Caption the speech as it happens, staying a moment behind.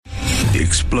The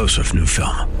explosive new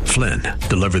film, Flynn,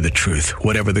 Deliver the Truth,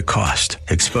 Whatever the Cost,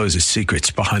 exposes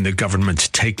secrets behind the government's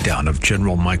takedown of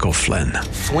General Michael Flynn.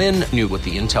 Flynn knew what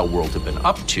the intel world had been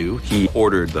up to. He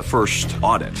ordered the first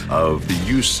audit of the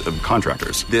use of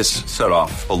contractors. This set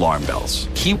off alarm bells.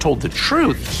 He told the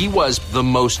truth. He was the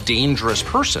most dangerous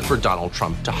person for Donald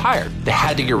Trump to hire. They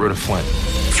had to get rid of Flynn.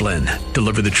 Flynn,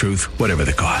 Deliver the Truth, Whatever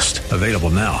the Cost. Available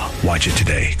now. Watch it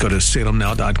today. Go to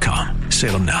salemnow.com.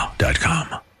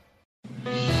 salemnow.com.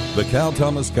 The Cal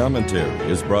Thomas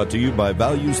Commentary is brought to you by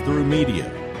Values Through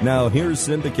Media. Now here's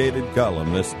syndicated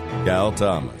columnist Cal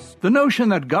Thomas. The notion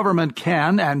that government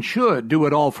can and should do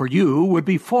it all for you would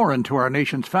be foreign to our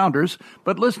nation's founders,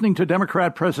 but listening to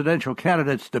Democrat presidential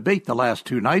candidates debate the last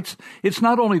 2 nights, it's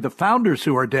not only the founders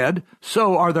who are dead,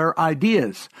 so are their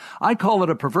ideas. I call it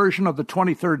a perversion of the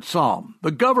 23rd Psalm.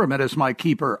 The government is my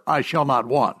keeper, I shall not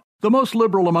want. The most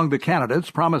liberal among the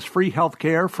candidates promise free health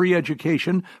care, free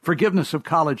education, forgiveness of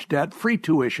college debt, free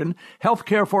tuition, health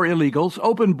care for illegals,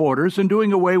 open borders, and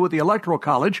doing away with the Electoral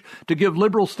College to give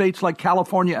liberal states like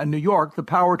California and New York the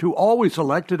power to always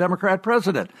elect a Democrat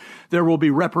president. There will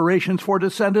be reparations for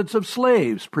descendants of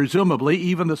slaves, presumably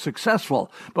even the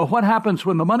successful. But what happens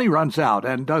when the money runs out,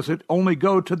 and does it only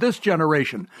go to this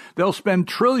generation? They'll spend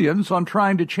trillions on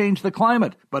trying to change the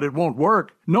climate, but it won't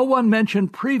work. No one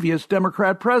mentioned previous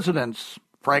Democrat presidents.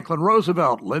 Franklin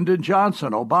Roosevelt, Lyndon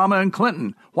Johnson, Obama, and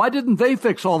Clinton. Why didn't they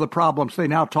fix all the problems they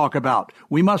now talk about?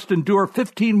 We must endure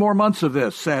 15 more months of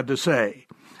this, sad to say.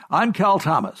 I'm Cal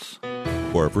Thomas.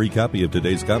 For a free copy of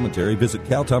today's commentary, visit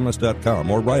calthomas.com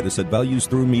or write us at Values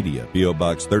Through Media, P.O.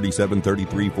 Box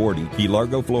 373340, Key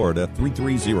Largo, Florida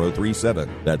 33037.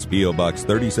 That's P.O. Box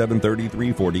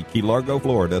 373340, Key Largo,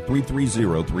 Florida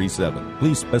 33037.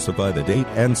 Please specify the date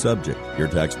and subject. Your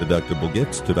tax-deductible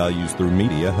gifts to Values Through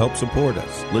Media help support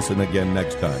us. Listen again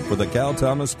next time for the Cal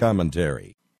Thomas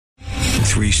Commentary.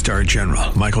 3-star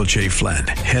General Michael J. Flynn,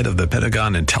 head of the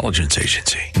Pentagon Intelligence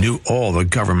Agency, knew all the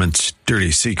government's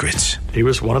dirty secrets. He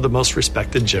was one of the most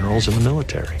respected generals in the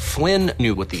military. Flynn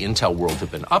knew what the intel world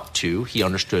had been up to. He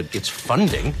understood its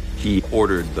funding. He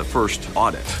ordered the first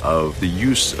audit of the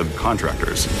use of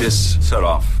contractors. This set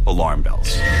off alarm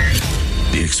bells.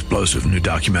 The explosive new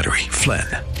documentary, Flynn,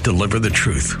 Deliver the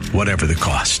Truth, Whatever the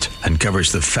Cost,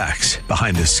 uncovers the facts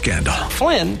behind this scandal.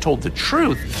 Flynn told the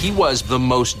truth. He was the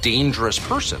most dangerous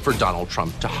person for Donald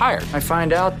Trump to hire. I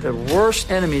find out the worst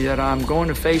enemy that I'm going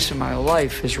to face in my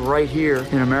life is right here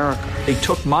in America. They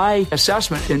took my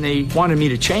assessment and they wanted me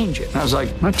to change it. And I was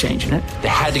like, I'm not changing it. They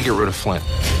had to get rid of Flynn.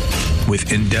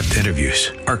 With in-depth interviews,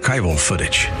 archival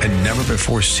footage, and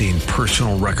never-before-seen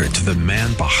personal records of the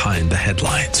man behind the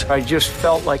headlines. I just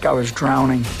felt like I was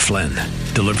drowning. Flynn,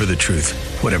 Deliver the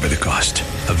Truth, Whatever the Cost.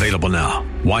 Available now.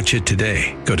 Watch it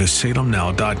today. Go to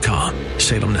salemnow.com.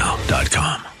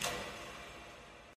 salemnow.com.